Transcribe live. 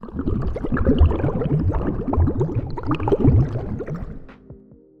What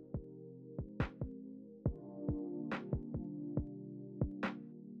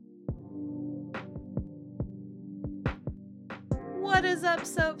is up,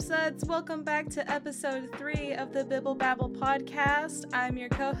 Soapsuds? Welcome back to episode 3 of the Bibble, Babble podcast. I'm your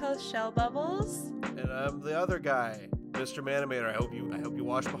co-host, Shell Bubbles. And I'm the other guy, Mr. Manimator. I hope you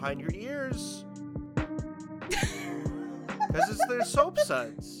wash behind your ears. Because they're soap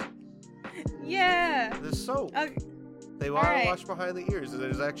suds. Yeah. There's soap. Okay. They want to wash behind the ears.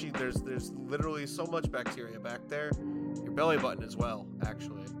 There's literally so much bacteria back there. Your belly button as well,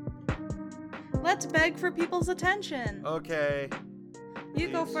 actually. Let's beg for people's attention. Okay. You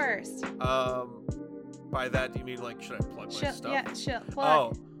go first. By that, do you mean, like, should I plug my stuff? Yeah,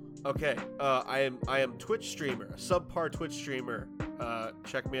 plug. Oh, okay. I am Twitch streamer, a subpar Twitch streamer.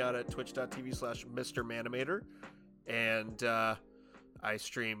 Check me out at twitch.tv/Mr. Manimator. And I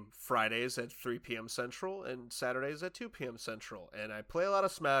stream Fridays at 3 p.m. Central and Saturdays at 2 p.m. Central. And I play a lot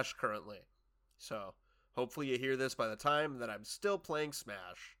of Smash currently. So hopefully you hear this by the time that I'm still playing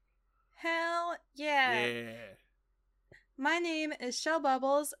Smash. Hell yeah. Yeah. My name is Shell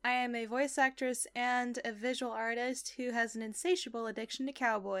Bubbles. I am a voice actress and a visual artist who has an insatiable addiction to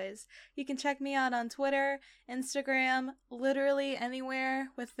cowboys. You can check me out on Twitter, Instagram, literally anywhere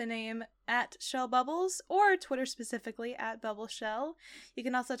with the name @ShellBubbles, or Twitter specifically @BubbleShell. You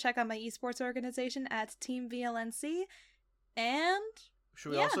can also check out my esports organization at Team VLNC. And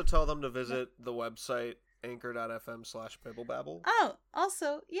should we also tell them to visit the website anchor.fm/BibbleBabble? Oh,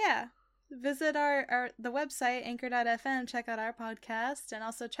 also, yeah. Visit the website, anchor.fm, check out our podcast, and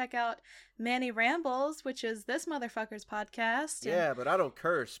also check out Manny Rambles, which is this motherfucker's podcast. Yeah, but I don't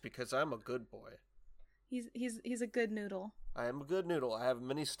curse because I'm a good boy. He's a good noodle. I am a good noodle. I have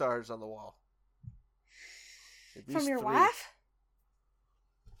many stars on the wall. From your wife?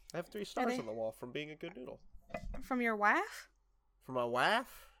 I have 3 stars on the wall from being a good noodle. From your wife? From my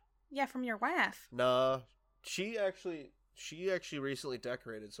wife? Yeah, from your wife. Nah, she actually recently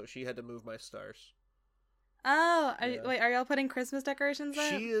decorated, so she had to move my stars. Oh, are y'all putting Christmas decorations up?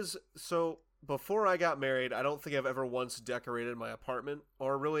 She is. So before I got married, I don't think I've ever once decorated my apartment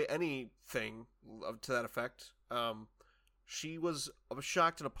or really anything to that effect. I was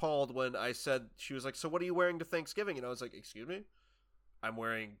shocked and appalled when I said, she was like, "So what are you wearing to Thanksgiving?" And I was like, "Excuse me? I'm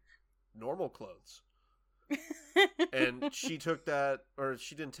wearing normal clothes." And she took that, or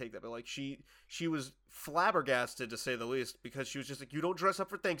she didn't take that, but like she was flabbergasted, to say the least, because she was just like, "You don't dress up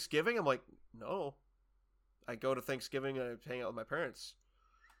for Thanksgiving?" I'm like, "No, I go to Thanksgiving and I hang out with my parents.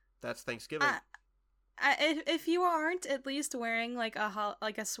 That's Thanksgiving." If you aren't at least wearing like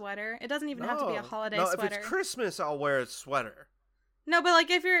a sweater, it doesn't even have to be a holiday sweater. No, if it's Christmas, I'll wear a sweater. No, but like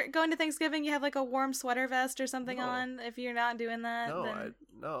if you're going to Thanksgiving, you have like a warm sweater vest or something on. If you're not doing that,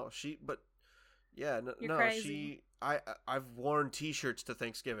 You're crazy. I've worn t-shirts to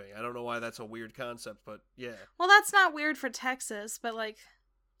Thanksgiving. I don't know why that's a weird concept, but yeah. Well, that's not weird for Texas, but like,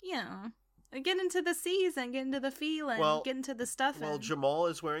 get into the season, get into the feeling, get into the stuffing. Well, Jamal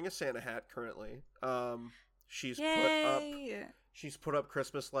is wearing a Santa hat currently. She's put up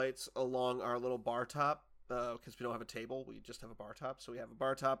Christmas lights along our little bar top, because we don't have a table, we just have a bar top. So we have a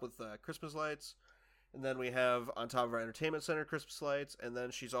bar top with Christmas lights, and then we have on top of our entertainment center Christmas lights, and then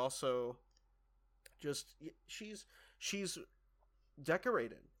she's also she's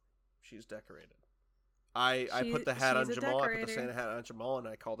decorated. She's decorated. I put the hat on Jamal. I put the Santa hat on Jamal, and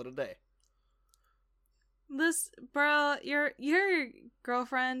I called it a day. Your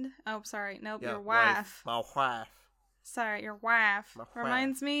girlfriend. Oh, sorry. Nope, your wife. My wife. Sorry, your wife.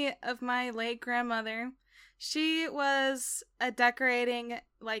 Reminds me of my late grandmother. She was a decorating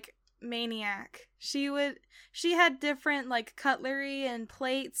like maniac. She had different like cutlery and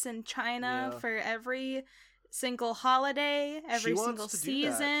plates and china for every single holiday, every single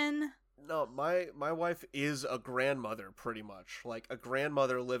season. No, my wife is a grandmother, pretty much. Like a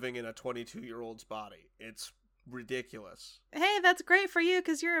grandmother living in a 22-year-old's body. It's ridiculous. Hey, that's great for you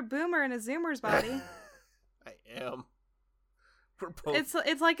because you're a boomer in a zoomer's body. I am. We're both.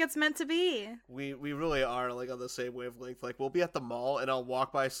 It's like it's meant to be. We really are like on the same wavelength. Like we'll be at the mall and I'll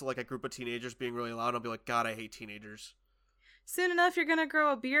walk by like a group of teenagers being really loud and I'll be like, "God, I hate teenagers." Soon enough, you're gonna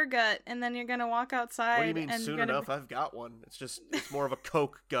grow a beer gut, and then you're gonna walk outside. What do you mean soon enough? I've got one. It's more of a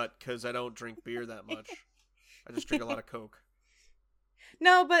Coke gut because I don't drink beer that much. I just drink a lot of Coke.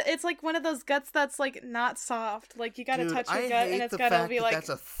 No, but it's like one of those guts that's like not soft. Like you gotta touch your gut, and it's gotta be like that's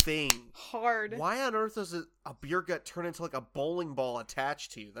a thing. Hard. Why on earth does a beer gut turn into like a bowling ball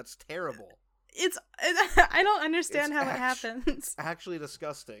attached to you? That's terrible. I don't understand how it happens. It's actually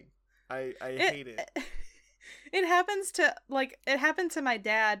disgusting. I hate it. It happened to my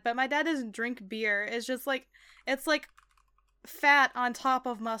dad, but my dad doesn't drink beer. It's just like, it's like fat on top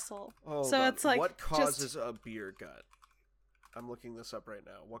of muscle. Hold so on. it's like, what causes a beer gut? I'm looking this up right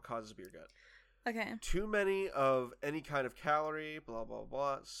now. What causes a beer gut? Okay. Too many of any kind of calorie, blah, blah,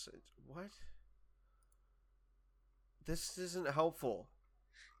 blah. What? This isn't helpful.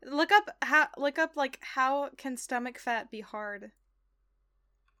 Look up like how can stomach fat be hard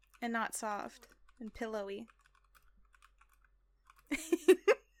and not soft and pillowy.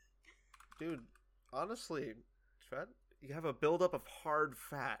 Dude, honestly, fat, you have a buildup of hard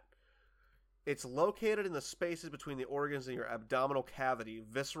fat. It's located in the spaces between the organs in your abdominal cavity.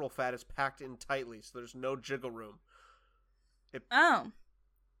 Visceral fat is packed in tightly, so there's no jiggle room. It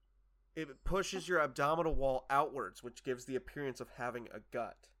pushes your abdominal wall outwards, which gives the appearance of having a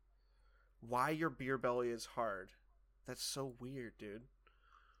gut. Why your beer belly is hard. That's so weird, dude.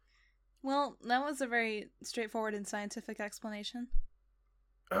 Well, that was a very straightforward and scientific explanation.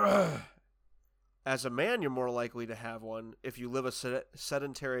 As a man, you're more likely to have one if you live a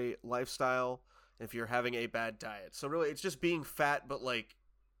sedentary lifestyle, if you're having a bad diet. So really, it's just being fat, but like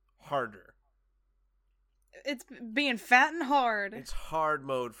harder. It's being fat and hard. It's hard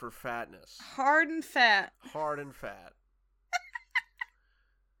mode for fatness. Hard and fat. Hard and fat.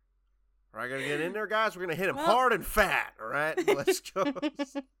 All right, gonna get in there, guys. We're gonna hit him hard and fat. All right, let's go.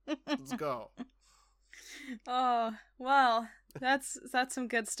 Let's go. Oh well, that's some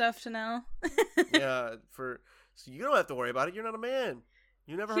good stuff to know. Yeah, so you don't have to worry about it. You're not a man.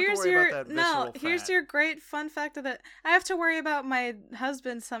 You never have to worry about that visceral fat. Here's your great fun fact of it. I have to worry about my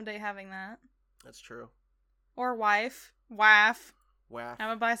husband someday having that. That's true. Or wife. Wife. Waff. I'm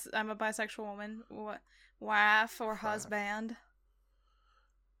a bisexual woman. Wife or husband.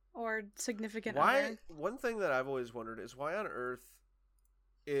 Or significant other. One thing that I've always wondered is why on earth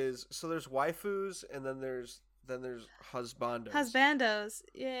is so there's waifus and then there's husbandos. Husbandos,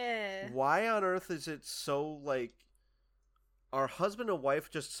 yeah. Why on earth is it so like are husband and wife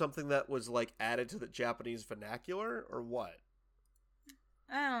just something that was like added to the Japanese vernacular or what?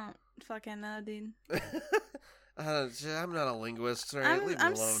 I don't fucking know, dude. I'm not a linguist. All right, leave me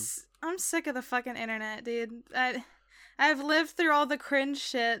alone. I'm sick of the fucking internet, dude. I've lived through all the cringe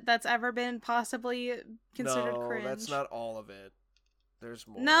shit that's ever been possibly considered cringe. No, that's not all of it. There's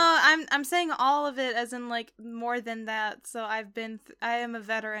more. No, I'm saying all of it as in like more than that. So I am a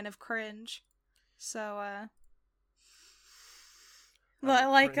veteran of cringe. So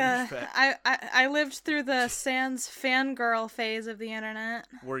I lived through the Sans fangirl phase of the internet.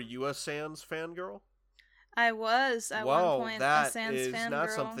 Were you a Sans fangirl? I was at one point a Sans fangirl. That is not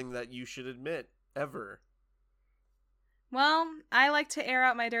something that you should admit ever. Well, I like to air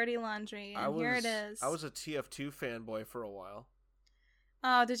out my dirty laundry, and here it is. I was a TF2 fanboy for a while.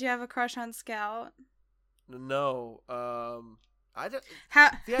 Oh, did you have a crush on Scout? No, I don't.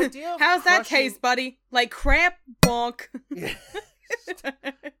 The idea of how's that taste, buddy? Like crap, bonk. Yeah.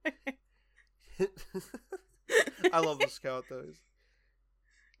 I love the Scout though.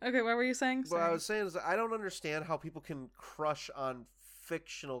 Okay, what were you saying? What I was saying is I don't understand how people can crush on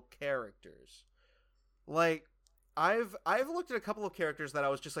fictional characters. Like, I've looked at a couple of characters that I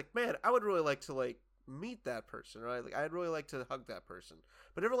was just like, man, I would really like to like meet that person, right? Like, I'd really like to hug that person,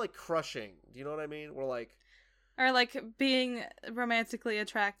 but never like crushing. Do you know what I mean? Or like being romantically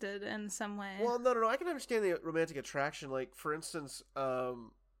attracted in some way. Well, no. I can understand the romantic attraction. Like, for instance,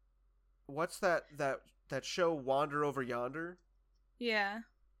 what's that show, Wander Over Yonder? Yeah.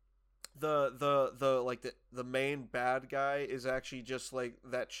 The main bad guy is actually just like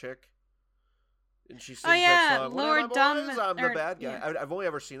that chick. And she sings that song, Lord Dumb. I'm the bad guy. Yeah. I've only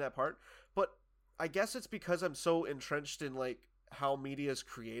ever seen that part, but I guess it's because I'm so entrenched in like how media is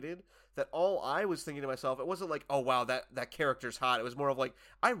created that all I was thinking to myself, it wasn't like, oh wow, that character's hot. It was more of like,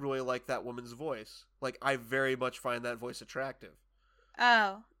 I really like that woman's voice. Like, I very much find that voice attractive.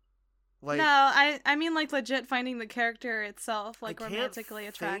 Oh. Like, no, I mean like legit finding the character itself like romantically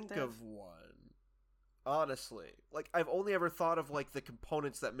attractive. I can't think of one. Honestly, like I've only ever thought of like the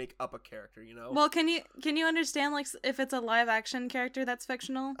components that make up a character, you know? Well, can you understand like if it's a live action character that's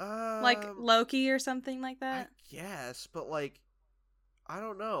fictional? Like Loki or something like that? I guess, but like I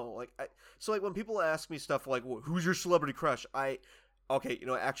don't know. Like so like when people ask me stuff like who's your celebrity crush? Okay, you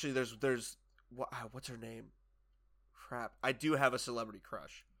know, actually there's what's her name? Crap. I do have a celebrity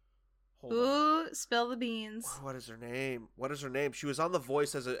crush. Hold on. Spill the beans. What is her name? She was on The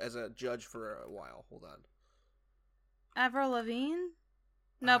Voice as a judge for a while. Hold on. Avril Lavigne?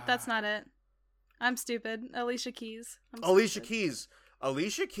 Nope, that's not it. I'm stupid. Alicia Keys. Alicia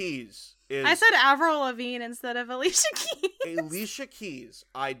Keys is... I said Avril Lavigne instead of Alicia Keys. Alicia Keys,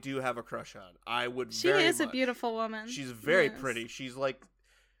 I do have a crush on. I would. She very is much. a beautiful woman. She's very Yes. pretty. She's like,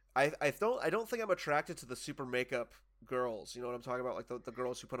 I don't think I'm attracted to the super makeup girls. You know what I'm talking about? Like the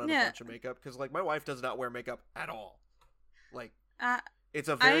girls who put on a bunch of makeup. Because like my wife does not wear makeup at all. Like it's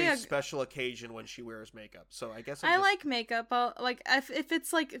a very special occasion when she wears makeup. So I guess I like makeup. Like if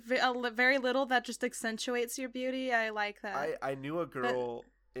it's like very little that just accentuates your beauty, I like that. I knew a girl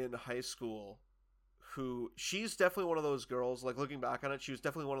in high school who she's definitely one of those girls. Like looking back on it, she was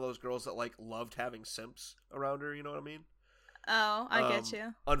definitely one of those girls that like loved having simps around her. You know what I mean? Oh, I get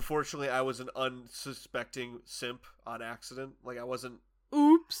you. Unfortunately, I was an unsuspecting simp on accident. Like I wasn't.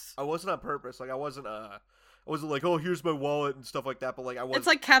 Oops. I wasn't on purpose. Like I wasn't like, oh, here's my wallet and stuff like that. But like I was. It's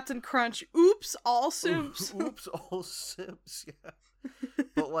like Captain Crunch. Oops, all simps. Oops, all simps. Yeah.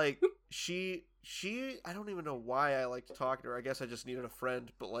 But like she, I don't even know why I liked talking to her. I guess I just needed a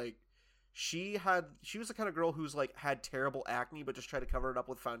friend. But like, she was the kind of girl who's like had terrible acne, but just tried to cover it up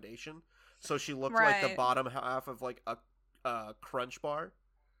with foundation. So she looked like the bottom half of like a Crunch bar.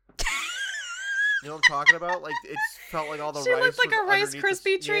 You know what I'm talking about? Like it felt like all the she rice looked like was a Rice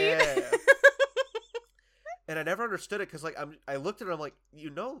Krispie treat. Yeah. And I never understood it because like I looked at her, I'm like,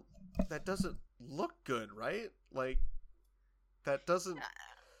 that doesn't look good, right? Like that doesn't.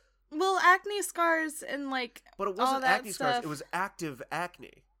 Well, acne scars and like. But it wasn't acne scars. It was active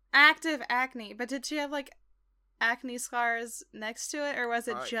acne. Active acne. But did she have like acne scars next to it, or was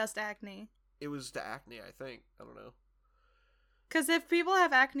it just acne? It was the acne, I think. I don't know. Because if people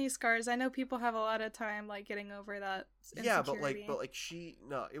have acne scars, I know people have a lot of time like getting over that insecurity. Yeah, but like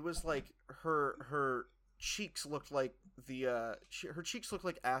it was like her cheeks looked like her cheeks looked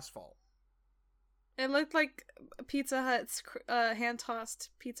like asphalt. It looked like Pizza Hut's hand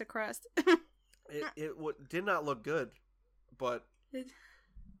tossed pizza crust. it did not look good, but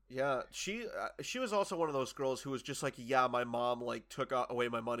yeah, she was also one of those girls who was just like, yeah, my mom like took away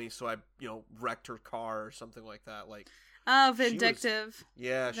my money, so I wrecked her car or something like that, like. Oh, vindictive.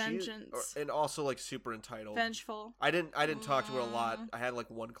 Vengeance. And also like super entitled. Vengeful. I didn't talk to her a lot. I had like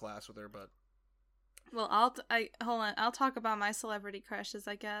one class with her, but. Well, hold on. I'll talk about my celebrity crushes,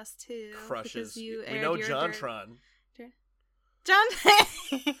 I guess, too. Crushes. We know JonTron.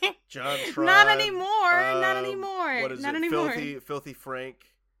 JonTron. Not anymore. Not anymore. What is Not it? Anymore. Filthy Frank.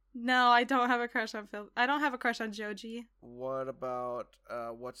 No, I don't have a crush on Phil. I don't have a crush on Joji. What about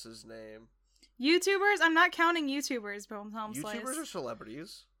what's his name? YouTubers? I'm not counting YouTubers, but YouTubers are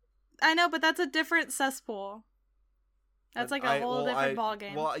celebrities. I know, but that's a different cesspool. That's like a whole different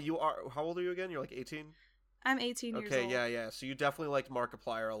ballgame. Well, you are. How old are you again? You're like 18? I'm 18 years old. Okay, yeah. So you definitely liked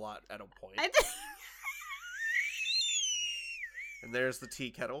Markiplier a lot at a point. And there's the tea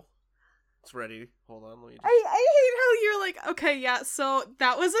kettle. It's ready. Hold on. Let me just... I hate how you're like, okay, yeah, so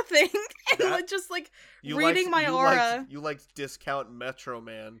that was a thing. And just like reading my aura. You liked Discount Metro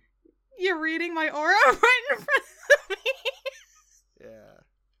Man. You're reading my aura right in front of me. Yeah.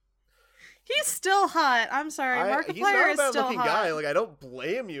 He's still hot. I'm sorry. Markiplier is still hot. He's not a bad-looking guy. Like, I don't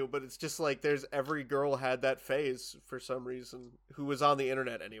blame you, but it's just like there's every girl had that phase for some reason who was on the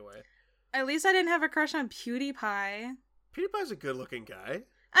internet anyway. At least I didn't have a crush on PewDiePie. PewDiePie's a good-looking guy.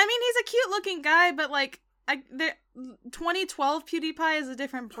 I mean, he's a cute-looking guy, but like, 2012 PewDiePie is a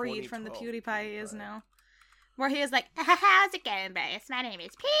different breed from the PewDiePie he is now. Where he is like, how's it going, boys? My name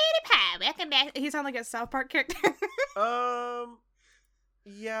is PewDiePie. Welcome back. He sounds like a South Park character.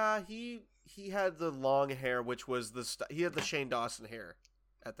 Yeah, he had the long hair, which was he had the Shane Dawson hair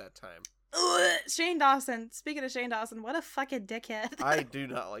at that time. Shane Dawson. Speaking of Shane Dawson, what a fucking dickhead. I do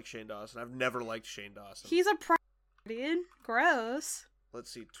not like Shane Dawson. I've never liked Shane Dawson. He's a dude. Gross.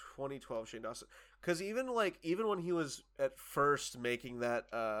 Let's see, 2012 Shane Dawson. Because even when he was at first making that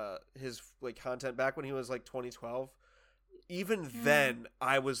his like content back when he was like 2012, even then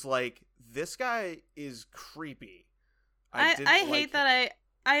I was like, this guy is creepy. I hate that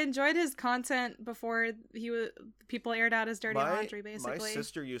I enjoyed his content before people aired out his dirty laundry, basically. My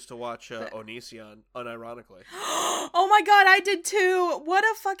sister used to watch Onision, unironically. Oh my god, I did too! What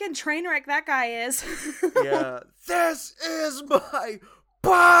a fucking train wreck that guy is. Yeah. This is my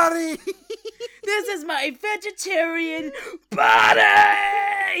body! This is my vegetarian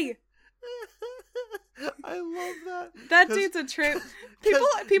body! I love that. That dude's a trip.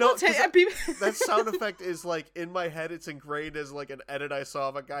 That sound effect is like in my head. It's ingrained as like an edit I saw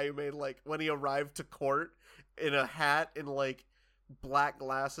of a guy who made like when he arrived to court in a hat and like black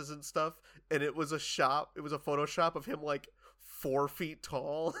glasses and stuff, and it was a Photoshop of him like 4 feet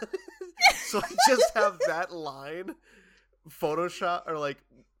tall. So I just have that line Photoshop or like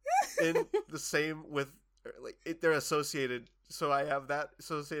in the same with like they're associated so I have that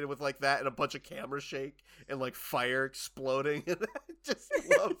associated with like that and a bunch of camera shake and like fire exploding, and I just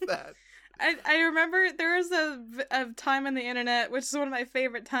love that. I remember there was a time on the internet, which is one of my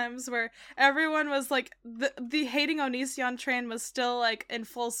favorite times, where everyone was like, the hating Onision train was still like in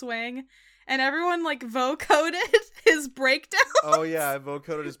full swing, and everyone like vocoded his breakdowns. Oh yeah, I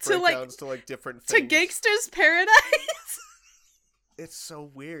vocoded his breakdowns to like different things. To Gangster's Paradise. It's so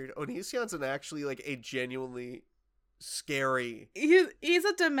weird. Onision's actually like a genuinely scary. He's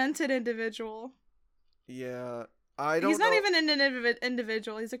a demented individual. Yeah. I don't He's not know. even an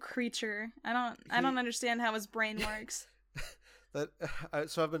individual. He's a creature. I don't understand how his brain works. So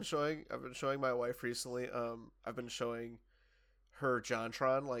I've been showing my wife recently. I've been showing her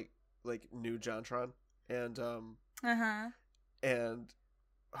JonTron, like new JonTron, and and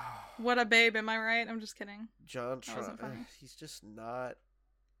what a babe, am I right? I'm just kidding. JonTron, he's just not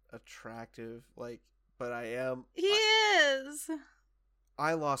attractive. Like, but I am. He is.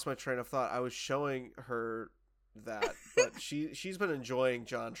 I lost my train of thought. I was showing her that, but she's been enjoying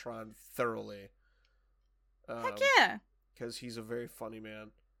JonTron thoroughly. Heck yeah, because he's a very funny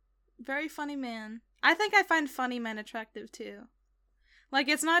man. Very funny man. I think I find funny men attractive too. Like,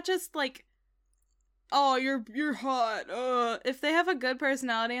 it's not just like, oh, you're hot. If they have a good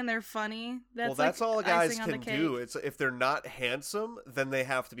personality and they're funny, that's all like guys icing on can the cake. do. It's if they're not handsome, then they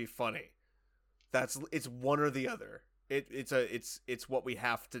have to be funny. It's one or the other. It's what we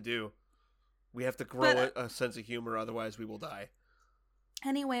have to do. We have to grow a sense of humor, otherwise we will die.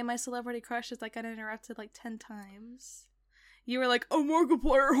 Anyway, my celebrity crush is like got interrupted like 10 times. You were like, "Oh,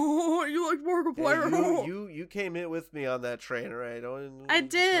 Markiplier! You like Markiplier?" Hey, you came in with me on that train, right? I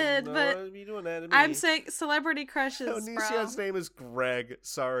did, but you doing that to me. I'm saying celebrity crushes, Onision's name is Greg.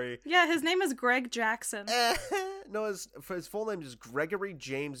 Sorry. Yeah, his name is Greg Jackson. No, his full name is Gregory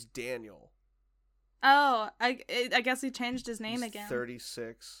James Daniel. Oh, I guess he changed his name again.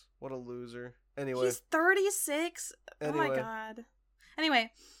 36. What a loser. Anyway. He's 36? Anyway. Oh my god.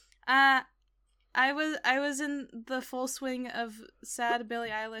 Anyway, I was in the full swing of sad Billie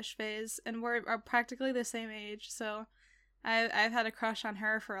Eilish phase, and we're practically the same age, so I've had a crush on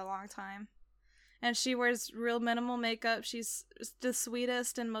her for a long time. And she wears real minimal makeup. She's the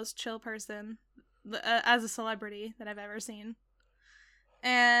sweetest and most chill person as a celebrity that I've ever seen.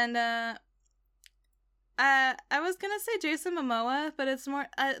 And I was gonna say Jason Momoa, but it's more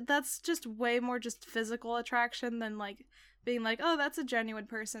that's just way more just physical attraction than like being like, oh, that's a genuine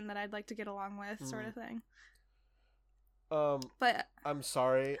person that I'd like to get along with, sort of thing. But I'm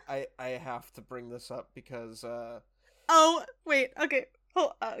sorry, I have to bring this up because oh wait, okay,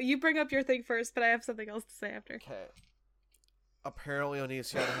 you bring up your thing first, but I have something else to say after. Okay. Apparently,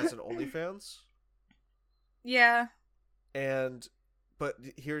 Onision has an OnlyFans. Yeah. But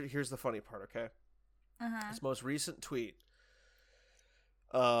here's the funny part, okay? His most recent tweet,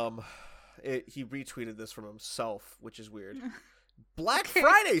 he retweeted this from himself, which is weird. Black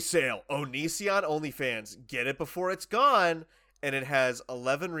Friday sale, Onision OnlyFans, get it before it's gone, and it has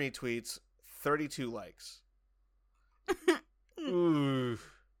 11 retweets, 32 likes. Ooh.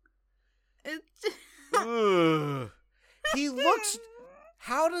 Ooh. He looks.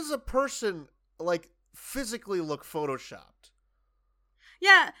 How does a person like physically look photoshopped?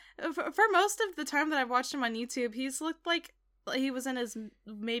 Yeah, for most of the time that I've watched him on YouTube, he's looked like he was in his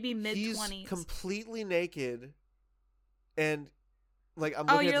maybe mid-20s. He's completely naked, and like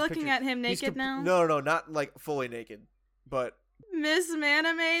I'm. You're looking at him naked now? No, not like fully naked, but Miss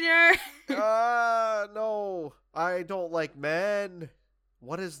Manimator. No, I don't like men.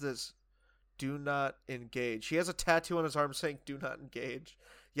 What is this? Do not engage. He has a tattoo on his arm saying "Do not engage."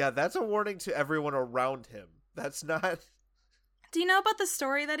 Yeah, that's a warning to everyone around him. That's not. Do you know about the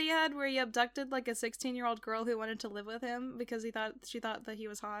story that he had where he abducted like a 16-year-old girl who wanted to live with him because she thought that he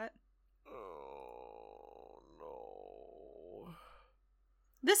was hot? Oh no.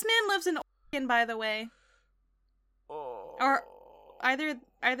 This man lives in Oregon, by the way. Oh. Or either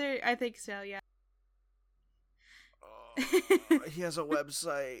I think so, yeah. He has a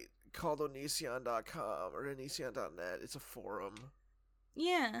website called onision.com or onision.net. It's a forum.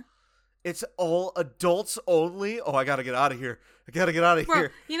 Yeah. It's all adults only. Oh, I gotta get out of here. Bro,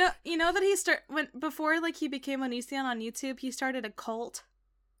 you know that before like he became Onision on YouTube, he started a cult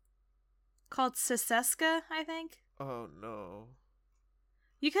called Siseska, I think. Oh no.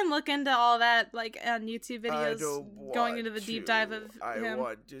 You can look into all that like on YouTube videos going into the deep dive of him. I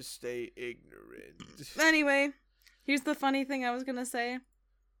want to stay ignorant. Anyway, here's the funny thing I was gonna say.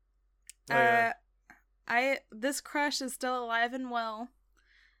 This crush is still alive and well.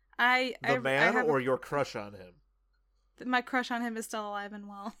 Or your crush on him? My crush on him is still alive and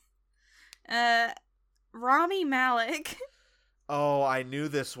well. Rami Malek. Oh, I knew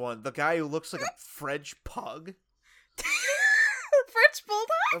this one. The guy who looks like a French pug. French bulldog?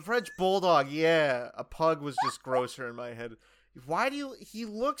 A French bulldog, yeah. A pug was just grosser in my head. Why do you... He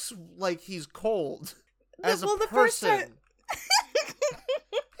looks like he's cold. As a person. The first time...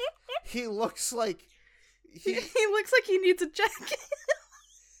 He looks like... He looks like he needs a jacket.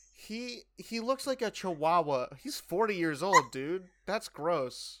 He looks like a chihuahua. He's 40 years old, dude. That's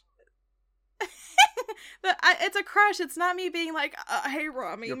gross. It's a crush. It's not me being like, hey,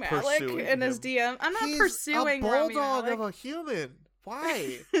 Rami Malek in his DM. I'm not pursuing Rami Malek. He's a bulldog of a human.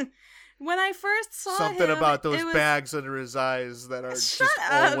 Why? When I first saw something about those bags under his eyes that are just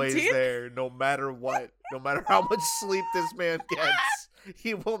always there, no matter what. No matter how much sleep this man gets,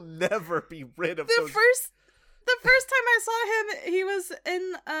 he will never be rid of those. The first time I saw him, he was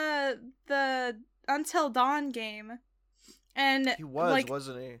in the Until Dawn game. And he was,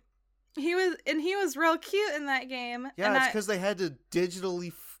 wasn't he? He was real cute in that game. Yeah, and it's because they had to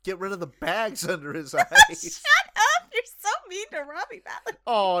digitally get rid of the bags under his eyes. Shut up! You're so mean to Robbie Malek.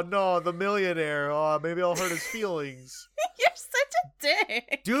 Oh no, the millionaire. Oh, maybe I'll hurt his feelings. You're such a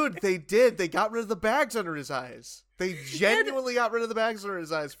dick. Dude, they did. They got rid of the bags under his eyes. They genuinely got rid of the bags under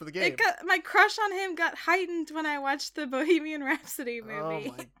his eyes for the game. My crush on him got heightened when I watched the Bohemian Rhapsody movie.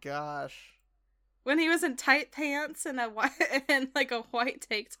 Oh my gosh. When he was in tight pants and a white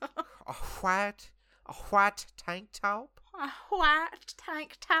tank top. A white tank top? A white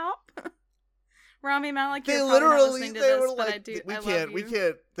tank top. Rami Malek, they you're literally not listening to they this, were but like, I do. we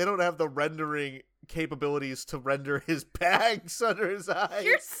can't. They don't have the rendering capabilities to render his bags under his eyes.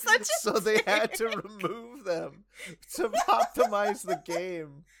 You're such a so they had to remove them to optimize the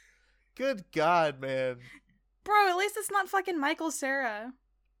game. Good God, man. Bro, at least it's not fucking Michael Cera.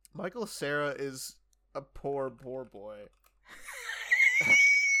 Michael Cera is a poor boy.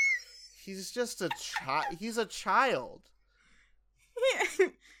 He's just a child. He's a child.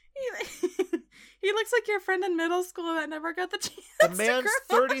 He looks like your friend in middle school that never got the chance. The man's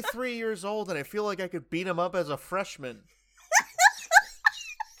 33 years old, and I feel like I could beat him up as a freshman.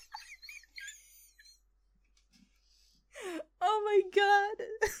 Oh my god.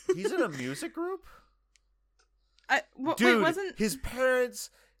 He's in a music group? Dude, wait, wasn't...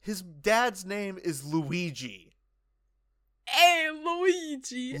 his dad's name is Luigi. Hey,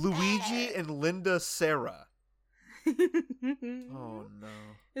 Luigi. Luigi and Linda Sarah. Oh no.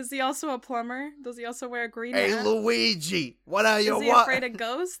 Is he also a plumber? Does he also wear a green hat? Hey Luigi, what are you? Is he afraid of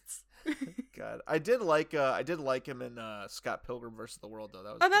ghosts? God, I did like him in Scott Pilgrim vs. the World though.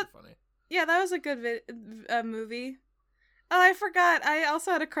 That was pretty funny. Yeah, that was a good movie. Oh, I forgot. I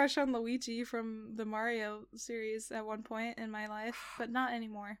also had a crush on Luigi from the Mario series at one point in my life, but not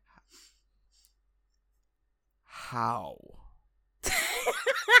anymore. How?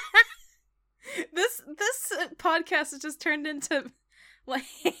 This podcast has just turned into like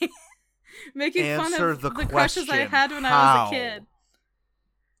making fun of the crushes I had when I was a kid.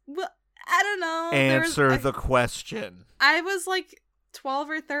 Well, I don't know. Answer the question. I was like 12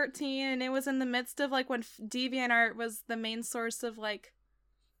 or 13, and it was in the midst of like when DeviantArt was the main source of like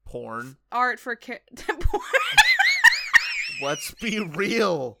porn art for porn. Let's be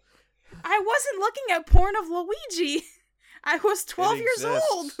real. I wasn't looking at porn of Luigi. I was 12 years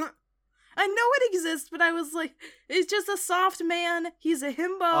old. I know it exists, but I was like, it's just a soft man. He's a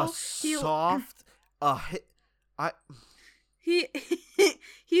himbo.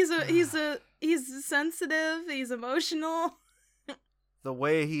 He's sensitive. He's emotional. The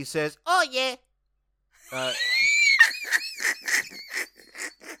way he says, "Oh yeah,"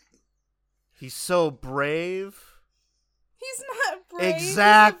 he's so brave. He's not brave.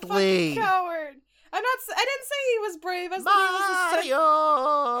 Exactly. He's a fucking coward. I didn't say he was brave. I said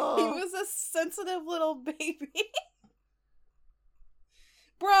Mario! he was a sensitive little baby.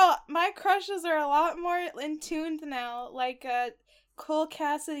 Bro, my crushes are a lot more in tune now. Like Cole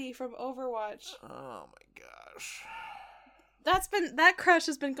Cassidy from Overwatch. Oh my gosh. That crush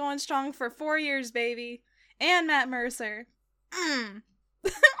has been going strong for 4 years, baby. And Matt Mercer. I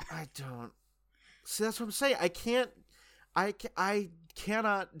don't. See, that's what I'm saying. I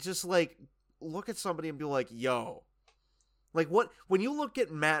cannot just like look at somebody and be like, yo. Like what when you look at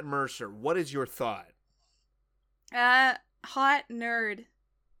Matt Mercer, what is your thought? Hot nerd.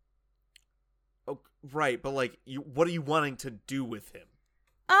 Oh, right, but like what are you wanting to do with him?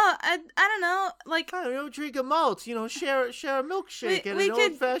 Oh, I don't know, like... I don't know, drink a malt, share a milkshake at an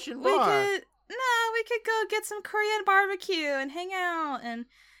old-fashioned bar. We could go get some Korean barbecue and hang out and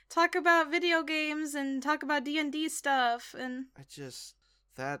talk about video games and talk about D&D stuff and...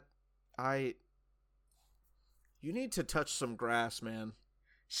 You need to touch some grass, man.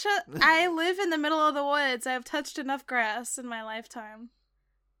 I live in the middle of the woods. I've touched enough grass in my lifetime.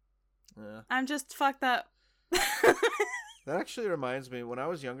 Yeah. I'm just fucked up. That actually reminds me, when I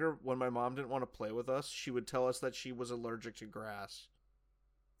was younger, when my mom didn't want to play with us, she would tell us that she was allergic to grass.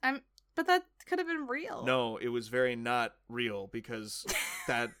 But that could have been real. No, it was very not real, because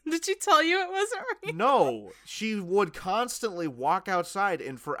that... Did she tell you it wasn't real? No, she would constantly walk outside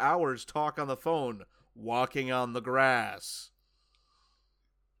and for hours talk on the phone, walking on the grass.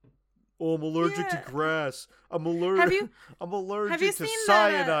 Oh, I'm allergic to grass. I'm allergic to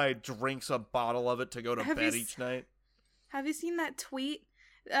cyanide. Drinks a bottle of it to go to bed each night. Have you seen that tweet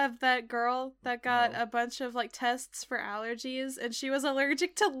of that girl that got a bunch of like tests for allergies and she was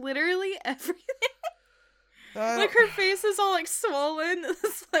allergic to literally everything? Like her face is all like swollen.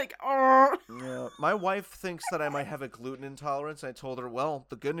 It's like, oh. Yeah, my wife thinks that I might have a gluten intolerance. I told her, well,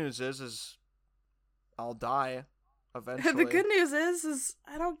 the good news is I'll die eventually. The good news is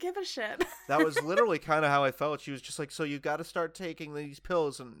I don't give a shit. That was literally kind of how I felt. She was just like, so you got to start taking these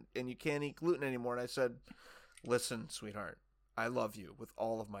pills and you can't eat gluten anymore. And I said, listen, sweetheart, I love you with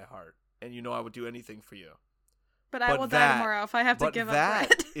all of my heart, and you know I would do anything for you. But I will die tomorrow if I have to give up bread.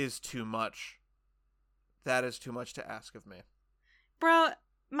 That is too much. That is too much to ask of me. Bro,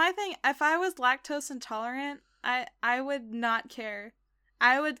 my thing, if I was lactose intolerant, I would not care.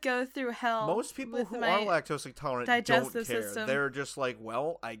 I would go through hell. Most people who are lactose intolerant don't care. System. They're just like,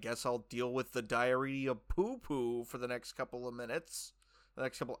 well, I guess I'll deal with the diarrhea poo-poo for the next couple of minutes, the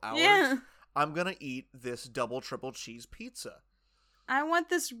next couple hours. Yeah. I'm going to eat this double, triple cheese pizza. I want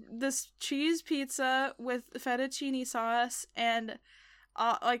this cheese pizza with fettuccine sauce and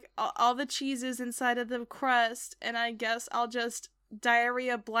all the cheeses inside of the crust, and I guess I'll just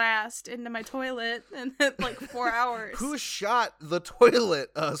diarrhea blast into my toilet in like 4 hours. Who shot the toilet?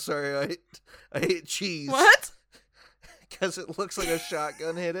 Sorry, I ate cheese. What? Because it looks like a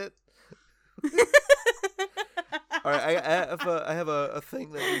shotgun hit it. All right, I have a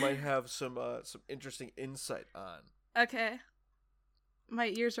thing that you might have some interesting insight on. Okay. My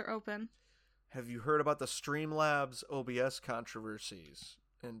ears are open. Have you heard about the Streamlabs OBS controversies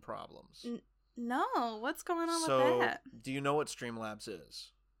and problems? No, what's going on So, with that? do you know what Streamlabs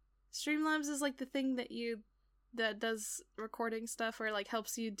is? Streamlabs is like the thing that does recording stuff or like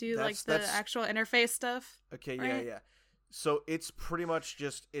helps you do the actual interface stuff. Okay, right? yeah. So it's pretty much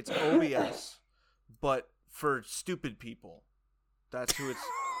just, it's OBS, but for stupid people. That's who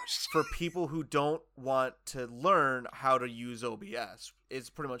it's for. People who don't want to learn how to use OBS. It's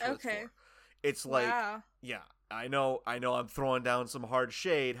pretty much what it's for. It's like, yeah, I know I'm throwing down some hard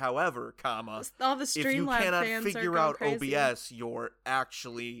shade. However, all the if you Streamlabs cannot fans figure are out crazy. OBS, you're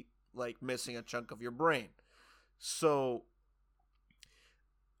actually like missing a chunk of your brain. So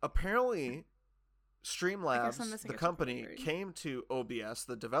apparently Streamlabs, the company, came to OBS,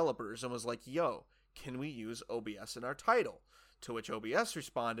 the developers, and was like, yo, can we use OBS in our title? To which OBS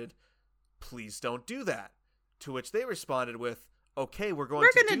responded, please don't do that. To which they responded with, okay, we're going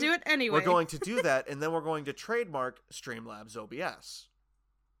to do it anyway. We're going to do that, and then we're going to trademark Streamlabs OBS.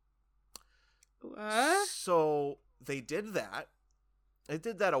 What? So they did that. They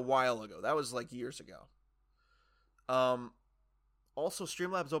did that a while ago. That was like years ago. Also,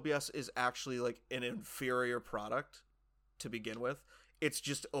 Streamlabs OBS is actually like an inferior product to begin with. It's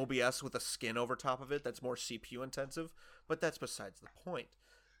just OBS with a skin over top of it that's more CPU intensive, but that's besides the point.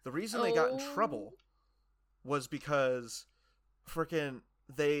 The reason they got in trouble was because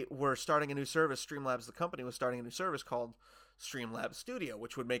they were starting a new service. Streamlabs, the company, was starting a new service called Streamlabs Studio,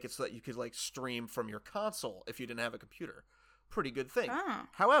 which would make it so that you could like stream from your console if you didn't have a computer. Pretty good thing. Oh.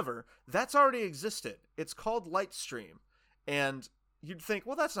 However, that's already existed. It's called Lightstream, and you'd think,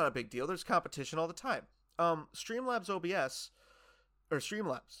 well, that's not a big deal. There's competition all the time. Streamlabs OBS, or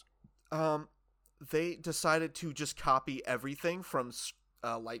Streamlabs, they decided to just copy everything from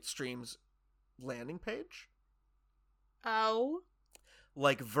Lightstream's landing page. Oh.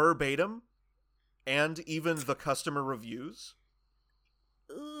 Like verbatim, and even the customer reviews.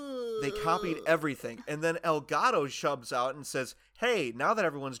 They copied everything. And then Elgato shoves out and says, hey, now that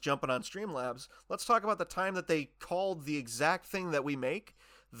everyone's jumping on Streamlabs, let's talk about the time that they called the exact thing that we make,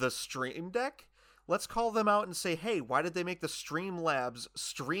 the Stream Deck. Let's call them out and say, hey, why did they make the Streamlabs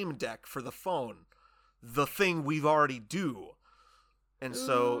Stream Deck for the phone? The thing we've already do. And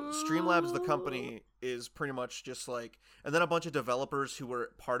so Streamlabs, the company, is pretty much just like... And then a bunch of developers who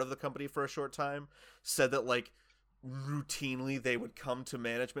were part of the company for a short time said that, like, routinely they would come to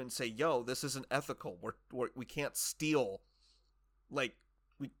management and say, yo, this isn't ethical. We can't steal. Like,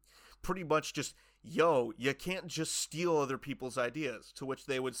 we pretty much just, yo, you can't just steal other people's ideas. To which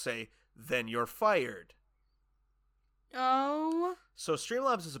they would say, then you're fired. Oh. So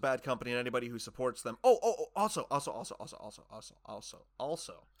Streamlabs is a bad company, and anybody who supports them. Also.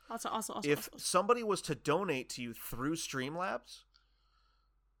 If somebody was to donate to you through Streamlabs,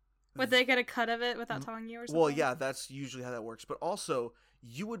 would they get a cut of it without telling you or something? Well, yeah, that's usually how that works. But also,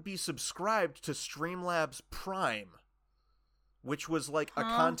 you would be subscribed to Streamlabs Prime, which was like a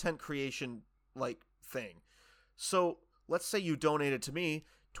content creation like thing. So let's say you donated to me,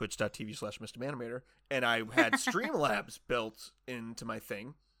 twitch.tv/MrManimator, and I had Streamlabs built into my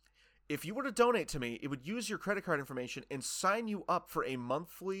thing. If you were to donate to me, it would use your credit card information and sign you up for a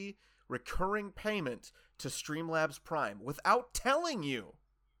monthly recurring payment to Streamlabs Prime without telling you.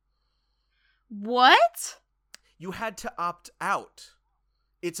 What? You had to opt out.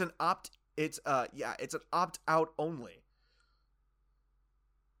 It's an opt out only.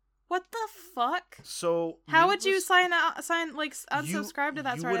 What the fuck? So how would you unsubscribe to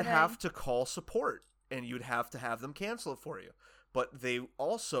that you sort of would thing? have to call support, and you'd have to have them cancel it for you. But they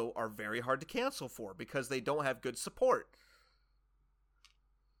also are very hard to cancel for because they don't have good support.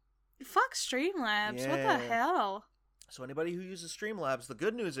 Fuck Streamlabs. Yeah. What the hell? So anybody who uses Streamlabs, the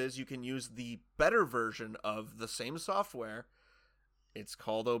good news is you can use the better version of the same software. It's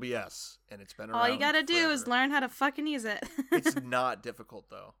called OBS, and it's been around All you gotta do forever. is learn how to fucking use it. It's not difficult,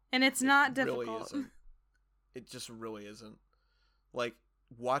 though. And it's not Really difficult. isn't. It just really isn't. Like,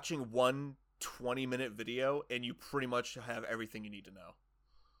 watching one 20-minute video, and you pretty much have everything you need to know.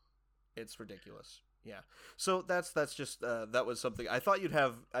 It's ridiculous. Yeah. So that's just that was something I thought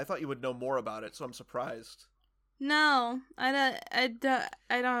you would know more about it, so I'm surprised. No, I don't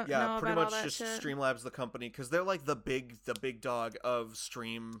know Yeah, about pretty all much that just shit. Streamlabs the company because they're like the big dog of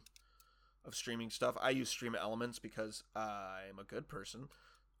streaming stuff. I use Stream Elements because I'm a good person.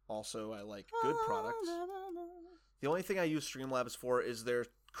 Also, I like good products. The only thing I use Streamlabs for is their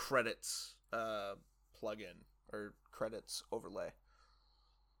credits plugin or credits overlay.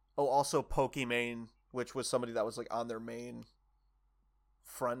 Oh, also Pokimane, which was somebody that was like on their main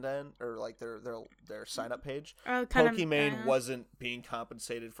front end or like their sign up page. Pokimane wasn't being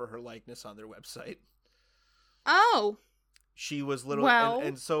compensated for her likeness on their website. Oh, she was literally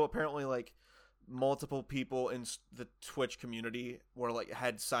and so apparently like multiple people in the Twitch community were like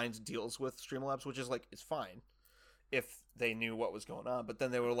had signed deals with Streamlabs, which is like it's fine if they knew what was going on, but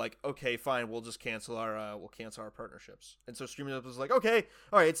then they were like, okay, fine, we'll just cancel our partnerships. And so Streamlabs was like, okay,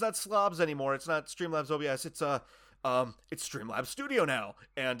 all right, it's not Slobs anymore, it's not Streamlabs OBS, it's Streamlabs Studio now.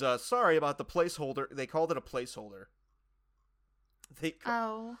 And sorry about the placeholder. They called it a placeholder.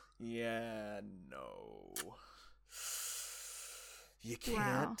 Yeah, no. You can't.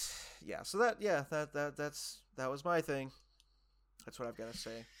 Wow. Yeah, so that was my thing. That's what I've got to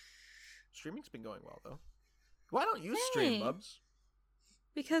say. Streaming's been going well though. Why don't you stream, Bubs?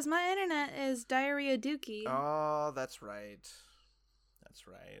 Because my internet is diarrhea dookie. Oh, that's right. That's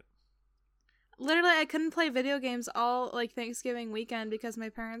right. Literally, I couldn't play video games all, like, Thanksgiving weekend because my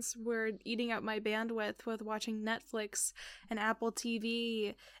parents were eating up my bandwidth with watching Netflix and Apple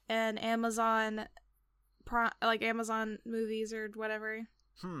TV and Amazon movies or whatever.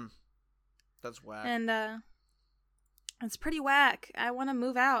 That's whack. And, it's pretty whack. I want to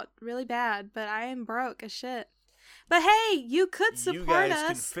move out really bad, but I am broke as shit. But hey, you could support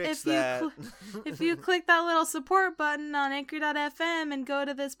us if you click that little support button on Anchor.fm and go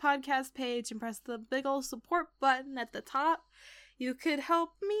to this podcast page and press the big old support button at the top. You could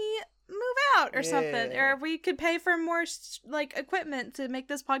help me move out or something, or we could pay for more like equipment to make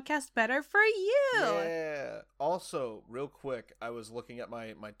this podcast better for you. Yeah. Also, real quick, I was looking at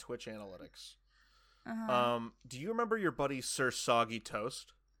my Twitch analytics. Do you remember your buddy Sir Soggy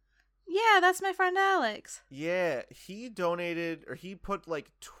Toast? Yeah, that's my friend Alex. Yeah, he donated, or he put like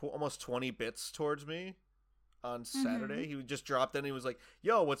almost 20 bits towards me on Saturday. He just dropped in. He was like,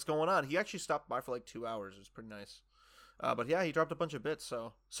 "Yo, what's going on?" He actually stopped by for like 2 hours. It was pretty nice. But yeah, he dropped a bunch of bits.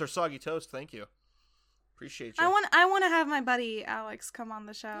 So, Sir Soggy Toast, thank you. Appreciate you. I want to have my buddy Alex come on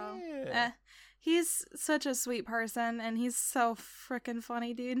the show. Yeah. He's such a sweet person, and he's so freaking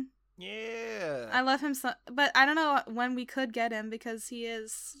funny, dude. Yeah. I love him so, but I don't know when we could get him because he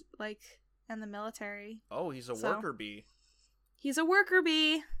is like in the military. Oh, he's a worker bee. He's a worker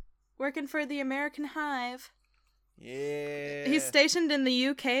bee working for the American Hive. Yeah. He's stationed in the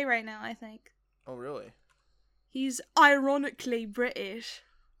UK right now, I think. Oh, really? He's ironically British.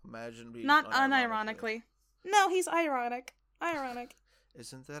 Imagine being not unironically. No, he's ironic. Ironic.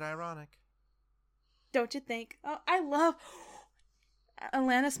 Isn't that ironic? Don't you think? Oh, I love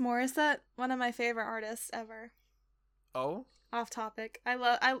Alanis Morissette, one of my favorite artists ever. Oh? Off topic.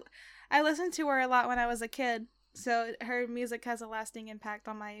 I listened to her a lot when I was a kid, so her music has a lasting impact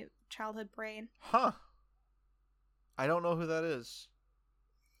on my childhood brain. Huh. I don't know who that is.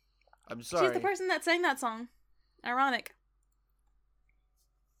 I'm sorry. She's the person that sang that song. Ironic.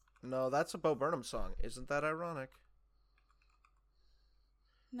 No, that's a Bo Burnham song. Isn't that ironic?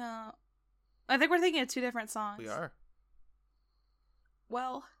 No. I think we're thinking of two different songs. We are.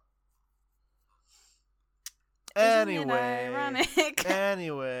 Well. Anyway. Isn't it ironic?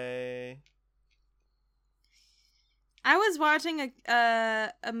 Anyway. I was watching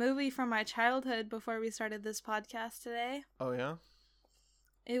a movie from my childhood before we started this podcast today. Oh, yeah?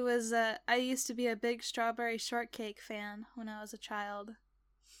 It was, I used to be a big Strawberry Shortcake fan when I was a child.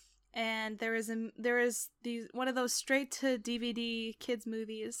 And there was one of those straight to DVD kids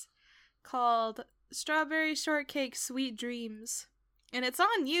movies called Strawberry Shortcake Sweet Dreams. And it's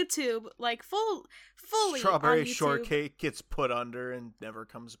on YouTube, like fully Strawberry on YouTube. Shortcake gets put under and never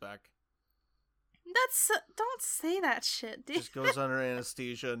comes back. Don't say that shit, dude. Just goes under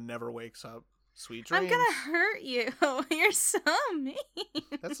anesthesia and never wakes up. Sweet dreams. I'm gonna hurt you. You're so mean.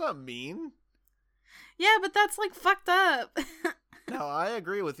 That's not mean. Yeah, but that's like fucked up. No, I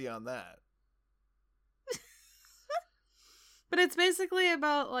agree with you on that. But it's basically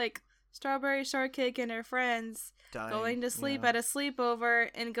about like Strawberry Shortcake and her friends going to sleep at a sleepover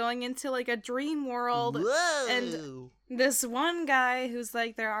and going into like a dream world. Whoa. And this one guy who's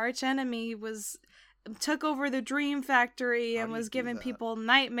like their arch enemy took over the dream factory and was giving people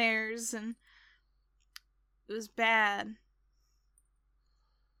nightmares, and it was bad.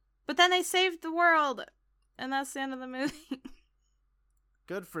 But then they saved the world, and that's the end of the movie.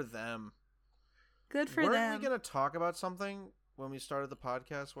 Good for them. Good for them. Weren't we going to talk about something when we started the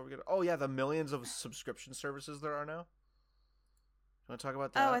podcast? Oh, yeah, the millions of subscription services there are now. You want to talk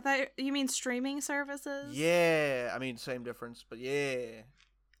about that? Oh, I thought you mean streaming services? Yeah, I mean, same difference, but yeah.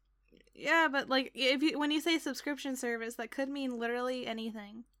 Yeah, but like when you say subscription service, that could mean literally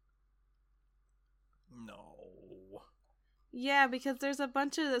anything. No. Yeah, because there's a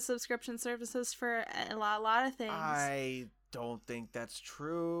bunch of the subscription services for a lot of things. I don't think that's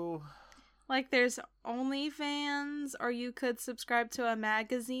true. Like there's OnlyFans, or you could subscribe to a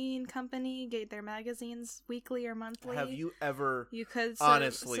magazine company, get their magazines weekly or monthly. Have you ever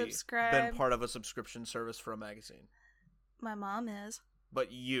honestly subscribe. Been part of a subscription service for a magazine? My mom is. But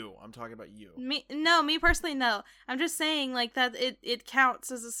I'm talking about you. Me personally, no. I'm just saying like that it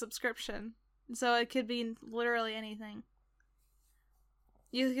counts as a subscription. So it could be literally anything.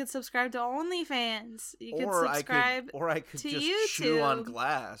 You could subscribe to OnlyFans. You could subscribe I could to just YouTube. chew on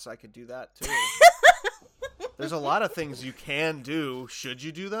glass. I could do that too. There's a lot of things you can do. Should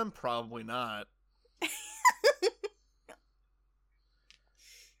you do them? Probably not.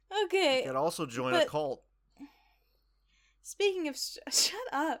 Okay. You could also join a cult. Speaking of... shut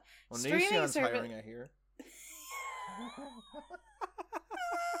up. Well, Streaming Nesion's hiring, I hear.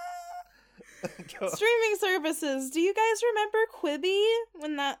 Streaming services. Do you guys remember Quibi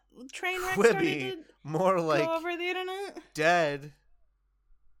when that train wreck started to more like go over the internet? Dead.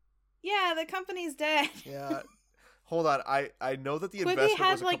 Yeah, the company's dead. Yeah. Hold on. I know that the Quibi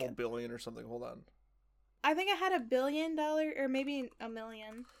investment was a like, couple billion or something. Hold on. I think it had $1 billion or maybe $1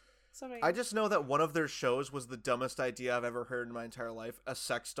 million. Sorry. I just know that one of their shows was the dumbest idea I've ever heard in my entire life. A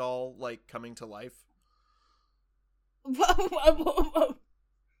sex doll, like, coming to life. Whoa.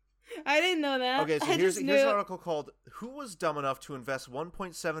 I didn't know that. Okay, so here's an article called "Who Was Dumb Enough to Invest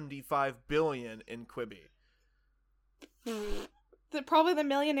 $1.75 billion in Quibi?" Probably the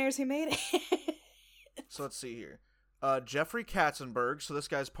millionaires who made it. So let's see here. Jeffrey Katzenberg. So this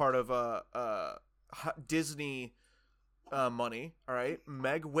guy's part of Disney money. All right,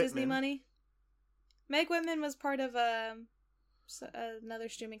 Meg Whitman. Disney money. Meg Whitman was part of another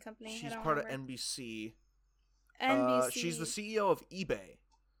streaming company. She's part of NBC. NBC. She's the CEO of eBay.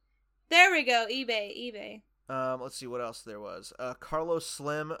 There we go, eBay. Let's see what else there was. Carlos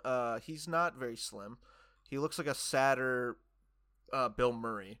Slim. He's not very slim. He looks like a sadder Bill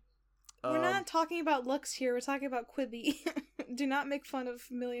Murray. We're not talking about looks here. We're talking about Quibi. Do not make fun of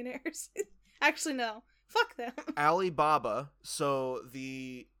millionaires. Actually, no. Fuck them. Alibaba. So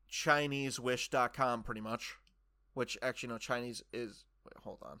the ChineseWish.com, pretty much. Which actually, no, Chinese is. Wait,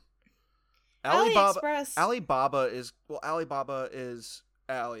 hold on. AliExpress. Alibaba is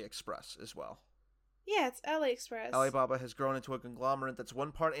AliExpress as well. Yeah, it's AliExpress. Alibaba has grown into a conglomerate that's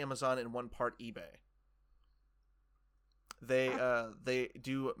one part Amazon and one part eBay. They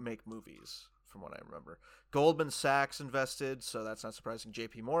do make movies, from what I remember. Goldman Sachs invested, so that's not surprising.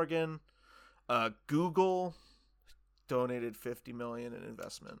 JP Morgan. Google donated $50 million in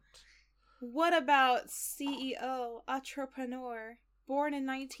investment. What about CEO, entrepreneur, born in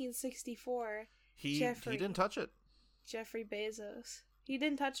 1964? He didn't touch it. Jeffrey Bezos. He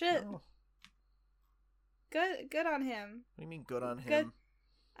didn't touch it? No. Good on him. What do you mean good on him? Good.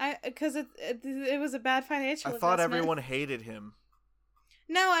 Because it was a bad financial I thought investment. everyone hated him.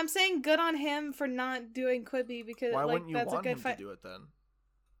 No, I'm saying good on him for not doing Quibi because why like wouldn't you that's want a good him to do it then?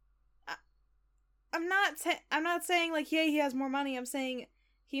 I'm not saying like he has more money. I'm saying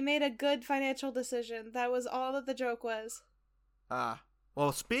he made a good financial decision. That was all that the joke was.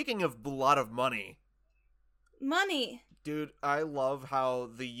 Well, speaking of a lot of money, dude, I love how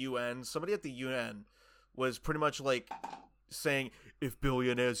somebody at the UN was pretty much like saying, if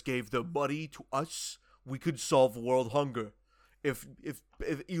billionaires gave their money to us, we could solve world hunger. If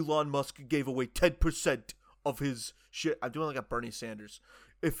Elon Musk gave away 10% of his shit, I'm doing like a Bernie Sanders.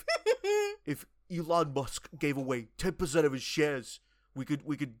 If Elon Musk gave away 10% of his shares, we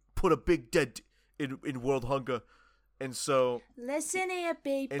could put a big dent in world hunger. And so, listen here,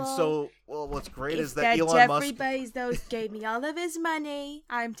 people. And so, well, what's great is that If Elon Musk... Jeffrey Bezos gave me all of his money,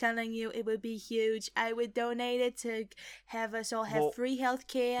 I'm telling you, it would be huge. I would donate it to have us all have free health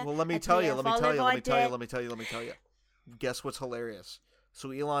care. Well, let me tell you. Guess what's hilarious?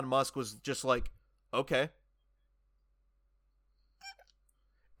 So Elon Musk was just like, okay.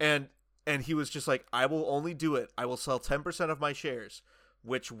 And he was just like, I will only do it. I will sell 10% of my shares,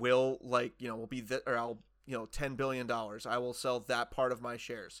 which will will be $10 billion. I will sell that part of my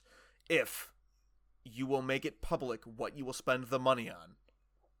shares if you will make it public what you will spend the money on.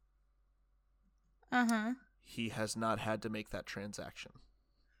 Uh-huh. He has not had to make that transaction.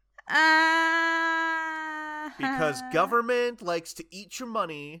 Because government likes to eat your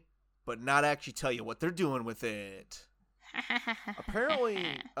money, but not actually tell you what they're doing with it. Apparently,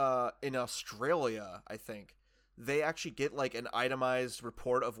 in Australia, I think, they actually get like an itemized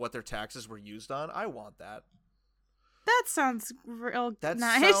report of what their taxes were used on. I want that. That sounds real that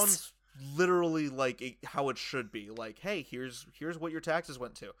nice. That sounds literally like how it should be. Like, hey, here's what your taxes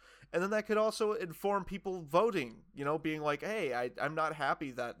went to. And then that could also inform people voting, being like, hey, I'm not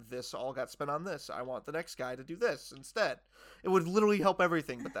happy that this all got spent on this. I want the next guy to do this instead. It would literally help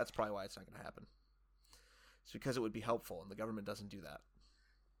everything, but that's probably why it's not going to happen. It's because it would be helpful, and the government doesn't do that.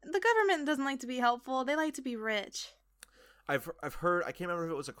 The government doesn't like to be helpful. They like to be rich. I've heard, I can't remember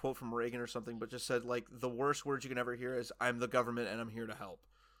if it was a quote from Reagan or something, but just said, like, the worst words you can ever hear is, I'm the government and I'm here to help.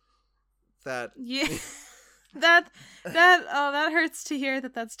 That... Yeah. that hurts to hear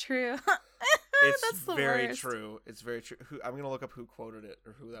that that's true. It's that's the very worst. true. It's very true. I'm going to look up who quoted it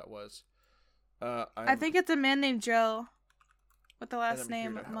or who that was. I think it's a man named Joe with the last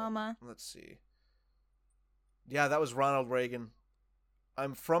name Mama. Let's see. Yeah, that was Ronald Reagan.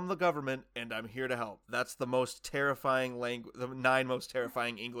 I'm from the government and I'm here to help. That's the most terrifying the 9 most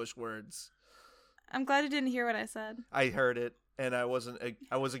terrifying English words. I'm glad you didn't hear what I said. I heard it and I was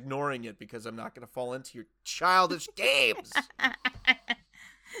ignoring it because I'm not going to fall into your childish games.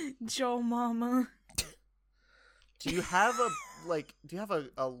 Joe Mama. Do you have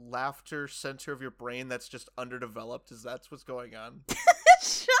a laughter center of your brain that's just underdeveloped? Is that what's going on?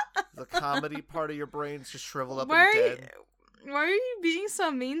 Shut up. The comedy part of your brain's just shriveled up and dead. Why are you being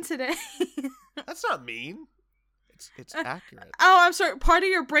so mean today? That's not mean. It's accurate. Oh, I'm sorry. Part of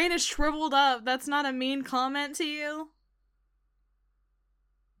your brain is shriveled up. That's not a mean comment to you.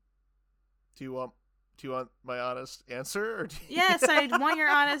 Do you want my honest answer? Or Yes, I want your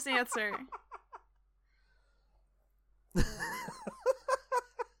honest answer.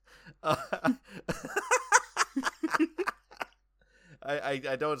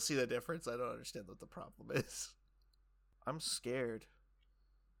 I don't see the difference. I don't understand what the problem is. I'm scared.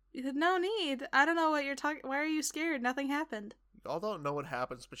 No need. I don't know what you're talking. Why are you scared? Nothing happened. Y'all don't know what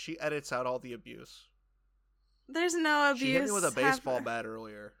happens, but she edits out all the abuse. There's no abuse. She hit me with a baseball bat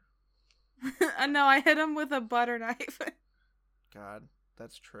earlier. No, I hit him with a butter knife. God,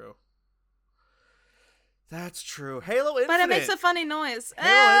 that's true. That's true. Halo Infinite. But it makes a funny noise.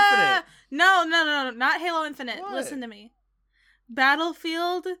 Halo Infinite. No, not Halo Infinite. What? Listen to me.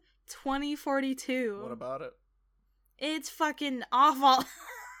 Battlefield 2042. What about it? It's fucking awful.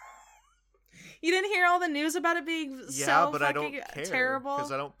 You didn't hear all the news about it being but I don't care, terrible?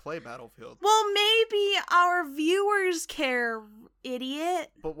 Because I don't play Battlefield. Well, maybe our viewers care, idiot.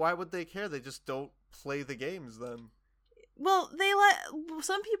 But why would they care? They just don't play the games then. Well,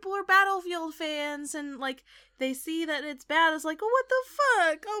 some people are Battlefield fans, and like they see that it's bad. It's like, oh, what the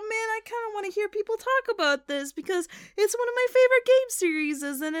fuck? Oh man, I kind of want to hear people talk about this because it's one of my favorite game series,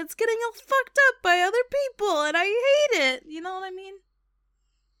 and it's getting all fucked up by other people, and I hate it. You know what I mean?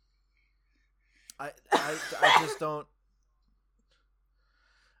 I just don't.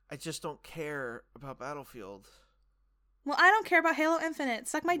 I just don't care about Battlefield. Well, I don't care about Halo Infinite.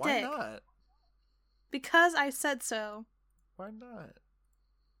 Suck my dick. Why not? Because I said so. Why not?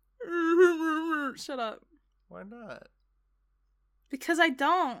 Shut up. Why not? Because I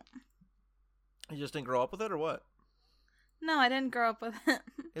don't. You just didn't grow up with it, or what? No, I didn't grow up with it.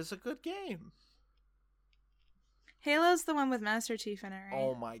 It's a good game. Halo's the one with Master Chief in it, right?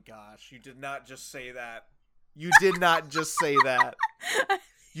 Oh my gosh, you did not just say that. You did not just say that.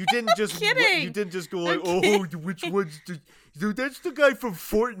 You didn't just kidding. You didn't just go like, oh, which one's the... Dude, that's the guy from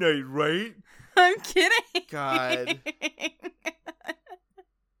Fortnite, right? I'm kidding. God.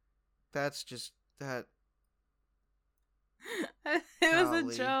 That's just that. It Golly.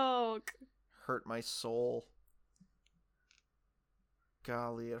 was a joke. Hurt my soul.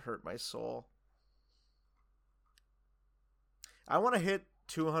 Golly, it hurt my soul. I want to hit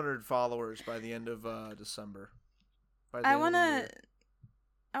 200 followers by the end of December. I want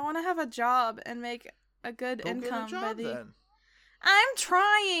to have a job and make a good income. Get a job, then. I'm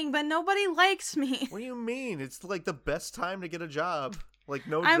trying, but nobody likes me. What do you mean? It's like the best time to get a job. Like,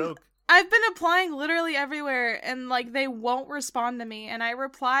 no joke. I've been applying literally everywhere, and like they won't respond to me, and I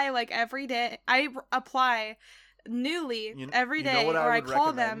reply like every day. I apply newly every day, or I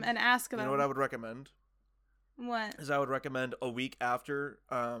call them and ask them. You know what I would recommend? What? Is I would recommend a week after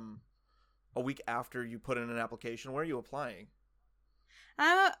you put in an application. Where are you applying?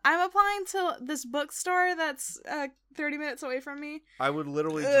 I'm applying to this bookstore that's 30 minutes away from me. I would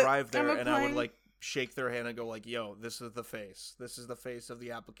literally drive there and I would like shake their hand and go like, "Yo, this is the face. This is the face of the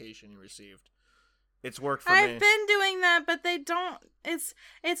application you received." It's worked for me. I've been doing that, but they don't. It's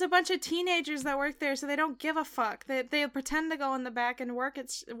a bunch of teenagers that work there, so they don't give a fuck. They pretend to go in the back and work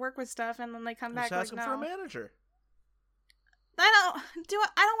with stuff, and then they come back just ask like, them no. for a manager. I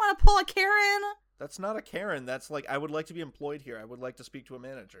don't want to pull a Karen. That's not a Karen. That's like, I would like to be employed here. I would like to speak to a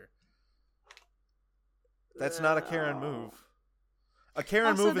manager. That's not a Karen move. A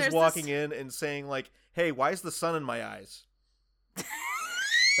Karen move is walking in and saying like, "Hey, why is the sun in my eyes?"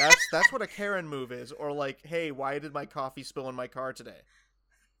 That's what a Karen move is. Or like, "Hey, why did my coffee spill in my car today?"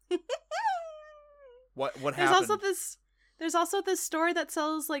 What happened? There's also this store that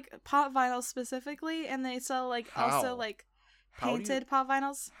sells like pop vinyls specifically, and they sell like also like painted pop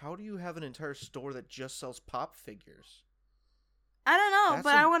vinyls. How do you have an entire store that just sells pop figures? I don't know,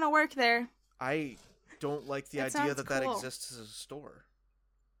 but I want to work there. I don't like the idea that exists as a store.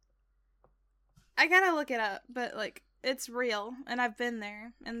 I gotta look it up, but like it's real, and I've been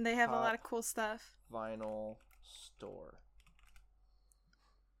there, and they have a lot of cool stuff. Vinyl store.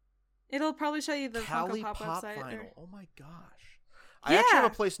 It'll probably show you the Funko Pop website. Vinyl. Oh my gosh. I actually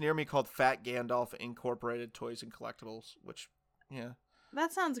have a place near me called Fat Gandalf Incorporated Toys and Collectibles, which, yeah.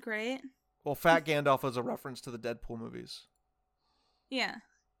 That sounds great. Well, Fat Gandalf is a reference to the Deadpool movies. Yeah.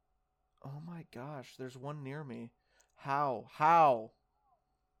 Oh my gosh, there's one near me. How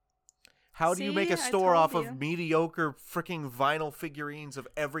do you make a store off of mediocre freaking vinyl figurines of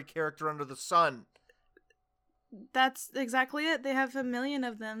every character under the sun? That's exactly it. They have 1 million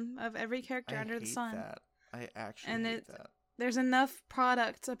of them, of every character under the sun. I actually hate that. There's enough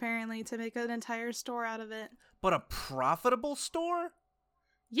product, apparently, to make an entire store out of it. But a profitable store?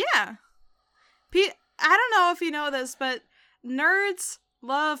 Yeah. I don't know if you know this, but nerds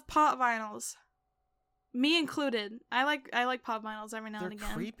love pop vinyls. Me included. I like pop vinyls every now and again.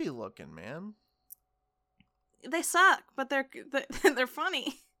 They're creepy looking, man. They suck, but they're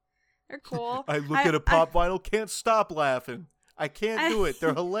funny. They're cool. I look at a pop vinyl, can't stop laughing. I can't do it.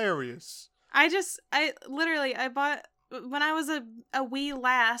 They're hilarious. I bought, when I was a wee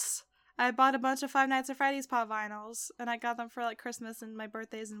lass, I bought a bunch of Five Nights at Freddy's pop vinyls, and I got them for like Christmas and my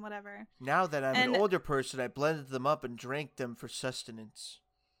birthdays and whatever. Now that I'm an older person, I blended them up and drank them for sustenance.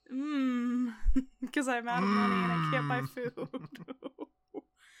 Because I'm out of money and I can't buy food.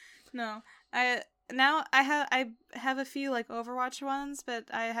 No, I have a few like Overwatch ones,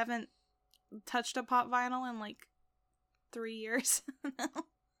 but I haven't touched a pop vinyl in like 3 years.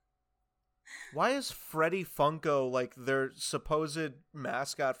 Why is Freddy Funko like their supposed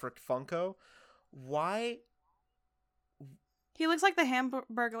mascot for Funko? Why? He looks like the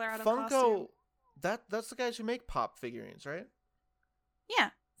Hamburglar out of Funko. costume. That's the guys who make pop figurines, right? Yeah.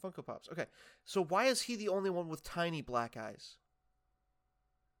 Funko Pops. Okay. So why is he the only one with tiny black eyes?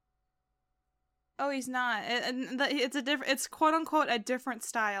 Oh, he's not. It's quote unquote a different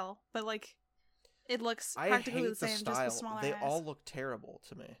style, but like it looks practically the same, just with smaller eyes. They all look terrible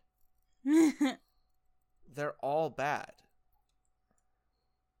to me. They're all bad.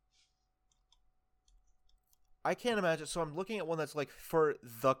 I can't imagine. So I'm looking at one that's like for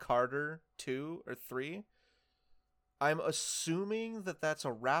the Carter 2 or 3. I'm assuming that that's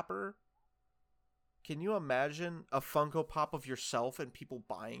a rapper. Can you imagine a Funko Pop of yourself and people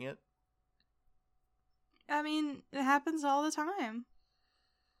buying it? I mean, it happens all the time.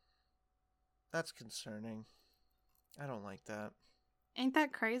 That's concerning. I don't like that. Ain't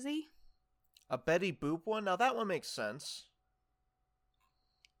that crazy? A Betty Boop one? Now that one makes sense.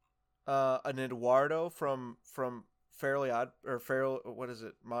 An Eduardo from Fairly Odd or what is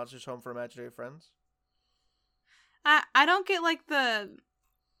it? Monsters Home for Imaginary Friends. I don't get like the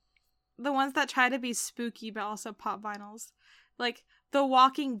ones that try to be spooky but also pop vinyls. Like the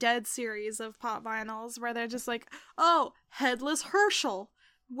Walking Dead series of pop vinyls where they're just like, oh, Headless Herschel.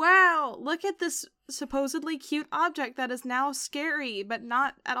 Wow, look at this supposedly cute object that is now scary, but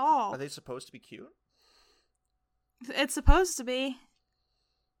not at all. Are they supposed to be cute? It's supposed to be.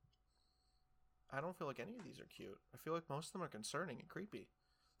 I don't feel like any of these are cute. I feel like most of them are concerning and creepy.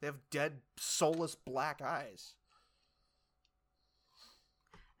 They have dead, soulless black eyes.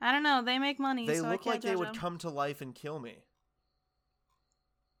 I don't know. They make money, They so I look can't like they judge would them. come to life and kill me.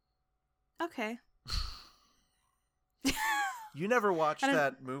 Okay. You never watched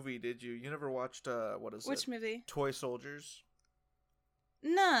that movie, did you? You never watched, what is it? Which movie? Toy Soldiers?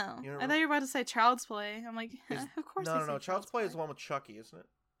 No. I thought you were about to say Child's Play. I'm like, of course No. Child's Play is the one with Chucky, isn't it?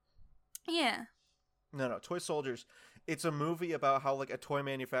 Yeah. No. Toy Soldiers. It's a movie about how, like, a toy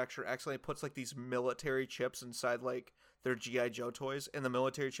manufacturer accidentally puts, like, these military chips inside, like, their G.I. Joe toys, and the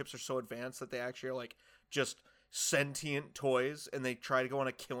military chips are so advanced that they actually are, like, just sentient toys, and they try to go on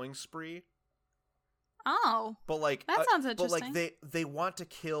a killing spree. Oh. But, like... that sounds interesting. But, like, they want to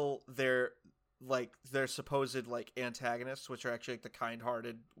kill their supposed, like, antagonists, which are actually, like, the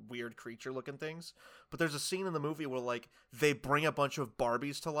kind-hearted, weird creature-looking things. But there's a scene in the movie where, like, they bring a bunch of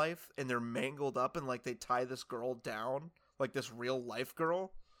Barbies to life, and they're mangled up, and, like, they tie this girl down, like, this real-life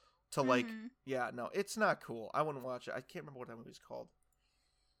girl, to, like... Yeah, no, it's not cool. I wouldn't watch it. I can't remember what that movie's called.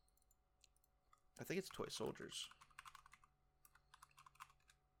 I think it's Toy Soldiers.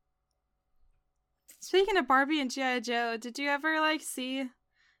 Speaking of Barbie and G.I. Joe, did you ever, like, see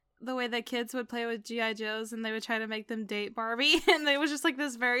the way that kids would play with G.I. Joes and they would try to make them date Barbie? And they was just, like,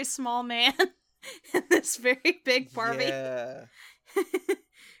 this very small man and this very big Barbie. Yeah.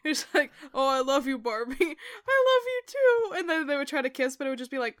 It's like, oh, I love you, Barbie. I love you, too. And then they would try to kiss, but it would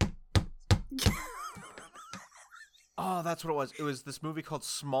just be like... Oh, that's what it was. It was this movie called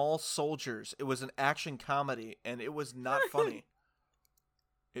Small Soldiers. It was an action comedy, and it was not funny.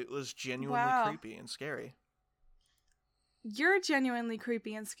 It was genuinely creepy and scary. You're genuinely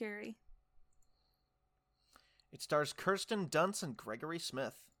creepy and scary. It stars Kirsten Dunst and Gregory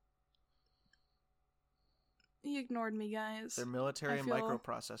Smith. You ignored me, guys. They're military and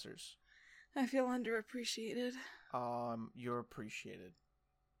microprocessors. I feel underappreciated. You're appreciated.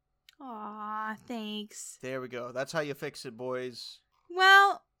 Aw, thanks. There we go. That's how you fix it, boys.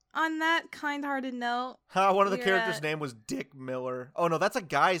 Well, on that kind-hearted note... One of the characters' name was Dick Miller. Oh, no, that's a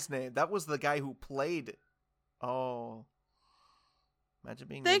guy's name. That was the guy who played... Oh. Imagine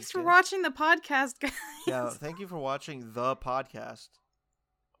being... Thanks for watching the podcast, guys. Yeah, thank you for watching the podcast.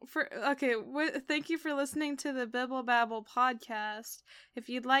 Thank you for listening to the Bibble Babble podcast. If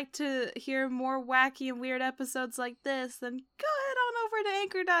you'd like to hear more wacky and weird episodes like this, then go ahead on over to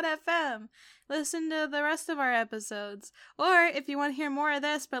anchor.fm. Listen to the rest of our episodes. Or if you want to hear more of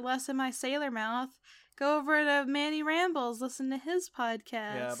this but less of my sailor mouth, go over to Manny Rambles. Listen to his podcast.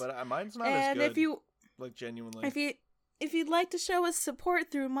 Yeah, but mine's not as good. Like, genuinely. If you'd like to show us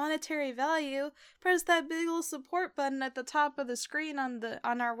support through monetary value, press that big old support button at the top of the screen on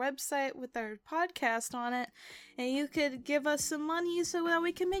our website with our podcast on it, and you could give us some money so that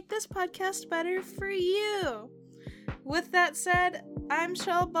we can make this podcast better for you. With that said, I'm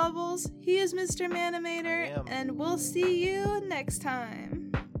Shell Bubbles, he is Mr. Manimator, and we'll see you next time.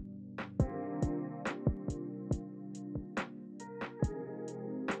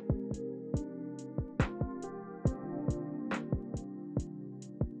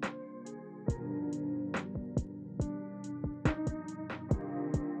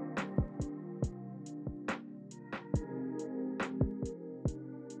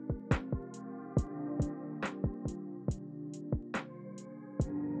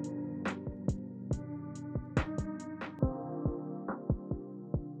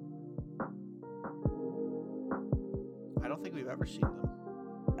 I don't think we've ever seen them.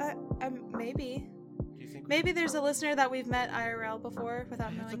 Maybe. Do you think maybe there's a listener that we've met IRL before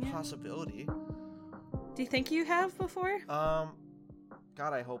without knowing it? It's a possibility. Do you think you have before? God,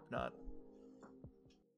 I hope not.